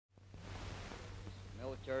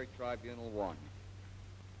Military Tribunal 1.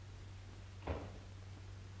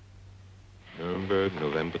 Nuremberg,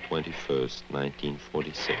 November 21st,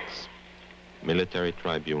 1946. Military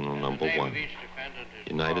Tribunal number 1.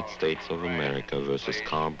 United States of America versus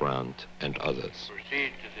Karl Brandt and others,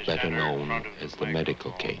 better known as the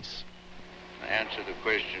medical case. Answer the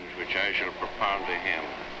questions which I shall propound to him.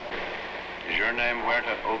 Is your name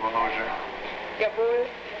Herta Oberheuser? Jawohl.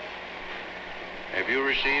 Have you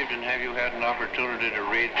received and have you had an opportunity to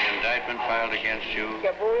read the indictment filed against you?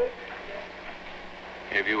 Jawohl.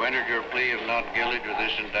 Have you entered your plea of not guilty to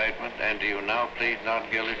this indictment, and do you now plead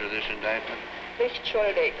not guilty to this indictment? Nicht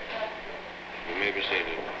schuldig. You may be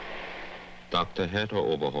seated. Dr. Herta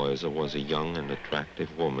Oberheuser was a young and attractive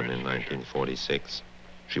woman in 1946.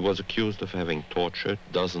 She was accused of having tortured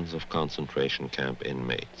dozens of concentration camp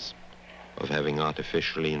inmates, of having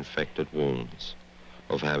artificially infected wounds,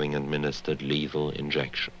 of having administered lethal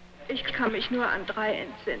injection. Ich kann mich nur an 3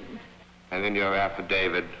 entsinnen. And in your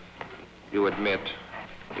affidavit, you admit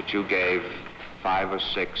that you gave 5 or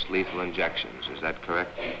 6 lethal injections. Is that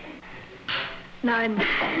correct? Nein.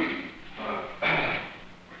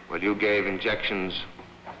 Well, you gave injections,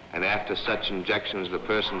 and after such injections, the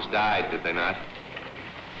persons died, did they not?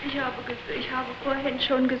 Ich habe vorhin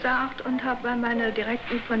schon gesagt und habe bei meiner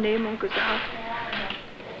direkten Vernehmung gesagt,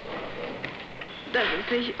 dass es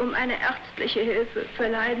sich um eine ärztliche Hilfe für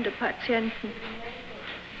leidende Patienten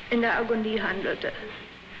in der Agonie handelte.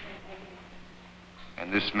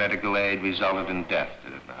 And this medical aid resulted in death,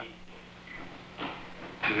 did it not?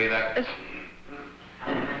 Did you hear that?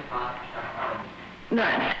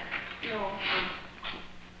 Nein.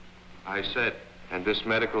 I said, and this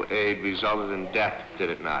medical aid resulted in death, did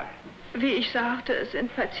it not? Wie ich sagte, es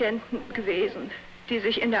sind Patienten gewesen, die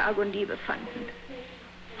sich in der Agonie befanden.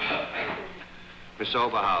 Miss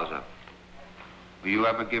Oberheuser, were you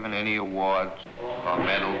ever given any awards or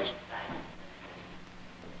medals?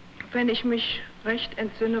 Wenn ich mich recht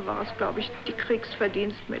entsinne, war es, glaube ich, die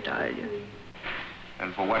Kriegsverdienstmedaille.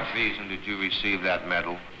 And for what reason did you receive that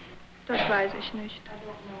medal? Das weiß ich nicht.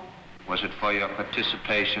 Was it for your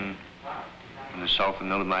participation in the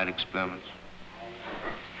sulfanilamide experiments?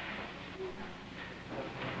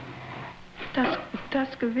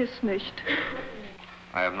 Das gewiss nicht.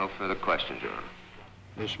 I have no further questions, Your Honor.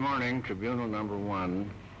 This morning, Tribunal number 1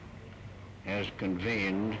 has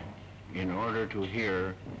convened in order to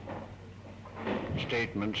hear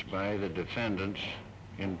statements by the defendants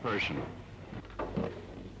in person.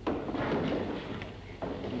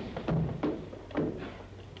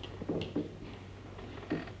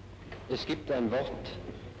 Es gibt ein Wort,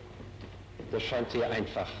 das scheint sehr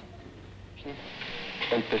einfach.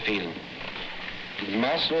 Und befehlen.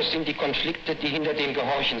 Maßlos sind die Konflikte, die hinter dem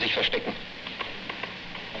Gehorchen sich verstecken.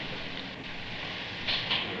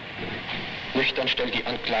 Nüchtern stellt die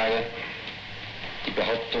Anklage die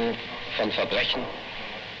Behauptung von Verbrechen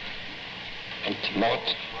und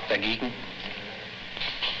Mord dagegen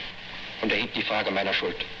und erhebt die Frage meiner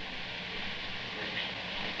Schuld.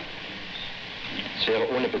 Es wäre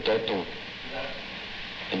ohne Bedeutung,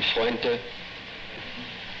 wenn Freunde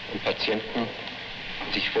und Patienten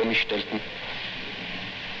sich vor mich stellten,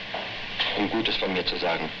 um Gutes von mir zu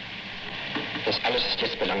sagen. Das alles ist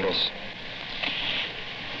jetzt belanglos.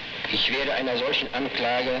 Ich werde einer solchen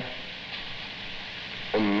Anklage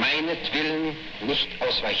um meinetwillen nicht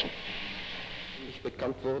ausweichen. Wie ich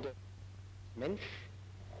bekannt wurde, als Mensch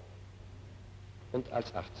und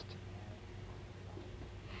als Arzt.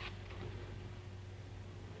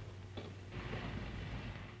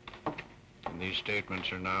 And these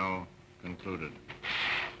statements are now concluded.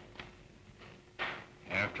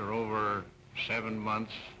 After over 7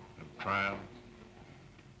 months of trial,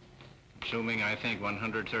 consuming, I think,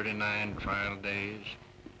 139 trial days,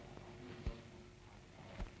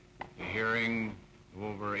 the hearing of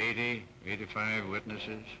over 85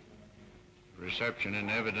 witnesses, reception and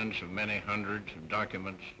evidence of many hundreds of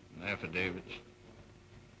documents and affidavits,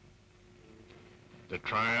 the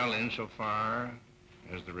trial insofar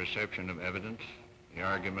as the reception of evidence, the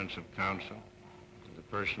arguments of counsel, the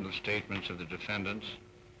personal statements of the defendants,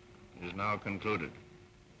 is now concluded.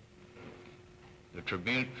 The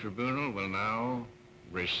tribunal will now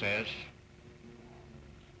recess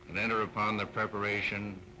and enter upon the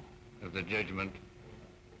preparation of the judgment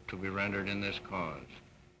to be rendered in this cause.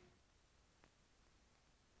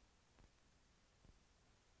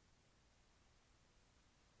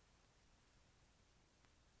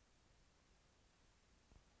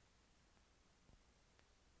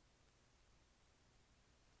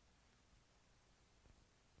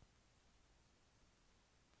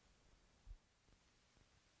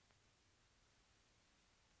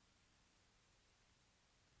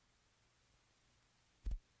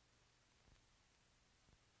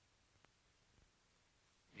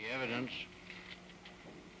 The evidence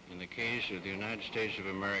in the case of the United States of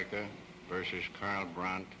America versus Karl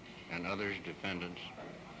Brandt and others defendants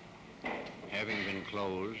having been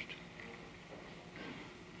closed,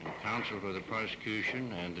 and counsel for the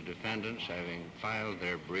prosecution and the defendants having filed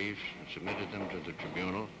their briefs and submitted them to the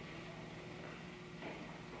tribunal,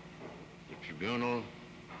 the tribunal,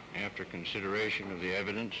 after consideration of the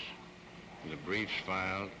evidence and the briefs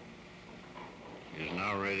filed, is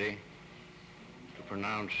now ready to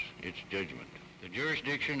pronounce its judgment. The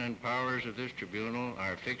jurisdiction and powers of this tribunal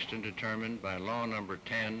are fixed and determined by Law Number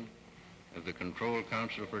 10 of the Control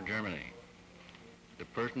Council for Germany. The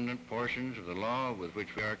pertinent portions of the law with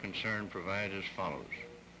which we are concerned provide as follows.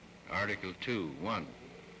 Article 2, 1.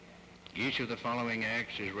 Each of the following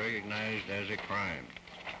acts is recognized as a crime.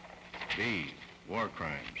 B. War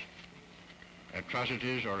crimes.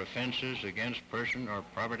 Atrocities or offenses against person or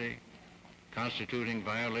property constituting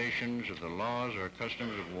violations of the laws or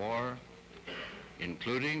customs of war,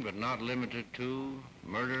 including but not limited to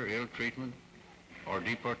murder, ill treatment, or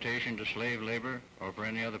deportation to slave labor or for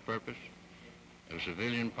any other purpose of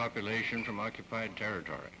civilian population from occupied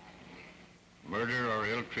territory, murder or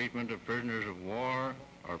ill treatment of prisoners of war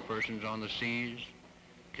or persons on the seas,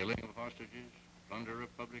 killing of hostages, plunder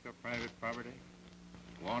of public or private property,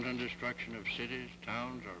 wanton destruction of cities,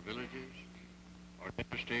 towns, or villages, or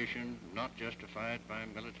devastation not justified by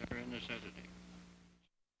military necessity.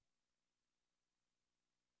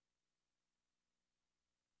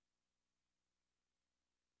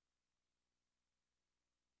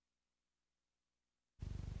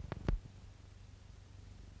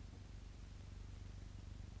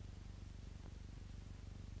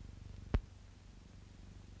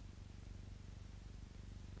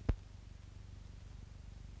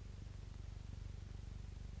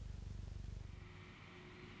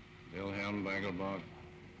 Gebhardt,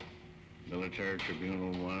 Military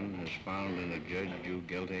Tribunal 1 has found and adjudged you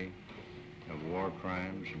guilty of war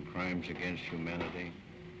crimes and crimes against humanity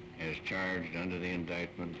as charged under the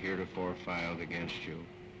indictment heretofore filed against you.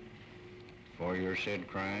 For your said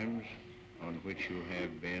crimes, on which you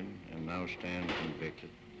have been and now stand convicted,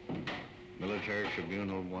 Military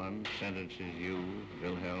Tribunal 1 sentences you,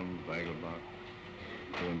 Wilhelm Weigelbach,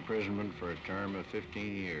 to imprisonment for a term of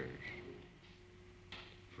 15 years.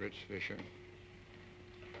 Fritz Fischer,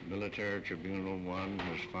 Military Tribunal 1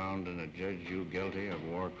 has found and adjudged you guilty of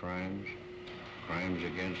war crimes, crimes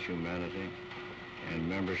against humanity, and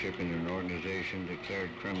membership in an organization declared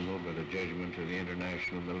criminal by the judgment of the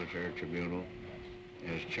International Military Tribunal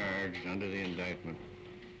as charged under the indictment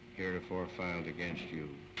heretofore filed against you.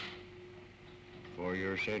 For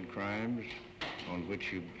your said crimes, on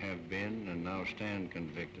which you have been and now stand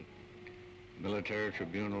convicted, Military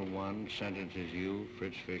Tribunal 1 sentences you,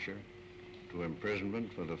 Fritz Fischer, to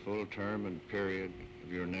imprisonment for the full term and period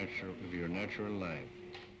of your natural life,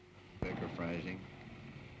 sacrificing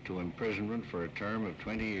to imprisonment for a term of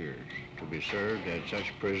 20 years to be served at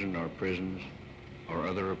such prison or prisons or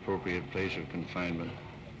other appropriate place of confinement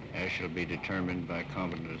as shall be determined by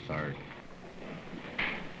competent authority.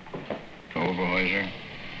 Oberheuser,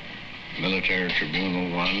 Military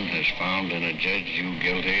Tribunal 1 has found and adjudged you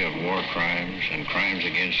guilty of war crimes and crimes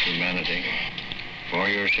against humanity. For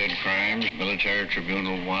your said crimes, Military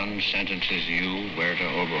Tribunal 1 sentences you, Herta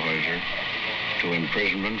Oberheuser, to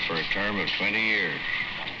imprisonment for a term of 20 years.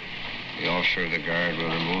 The officer of the guard will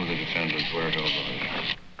remove the defendant, Herta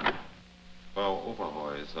Oberheuser. Frau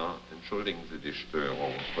Oberheuser, entschuldigen Sie die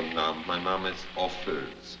Störung von Namen. Mein Name ist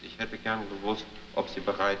Ophüls. Ich hätte gern gewusst, ob Sie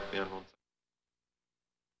bereit wären, uns...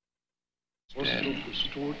 Ausdruck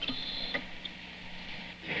ist tot.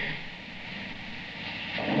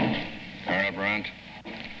 Karl Brandt,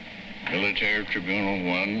 Military Tribunal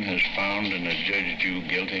 1 has found and adjudged you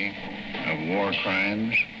guilty of war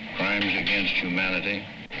crimes, crimes against humanity,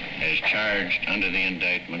 as charged under the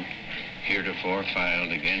indictment heretofore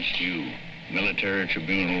filed against you. Military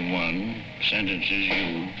Tribunal 1 sentences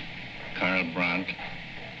you, Karl Brandt,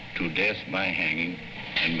 to death by hanging,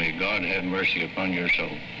 and may God have mercy upon your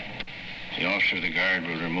soul. The officer of the guard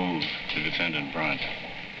will remove the defendant, Brandt.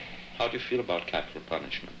 How do you feel about capital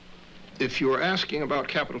punishment? If you are asking about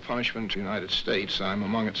capital punishment in the United States, I'm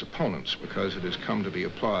among its opponents because it has come to be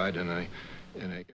applied in a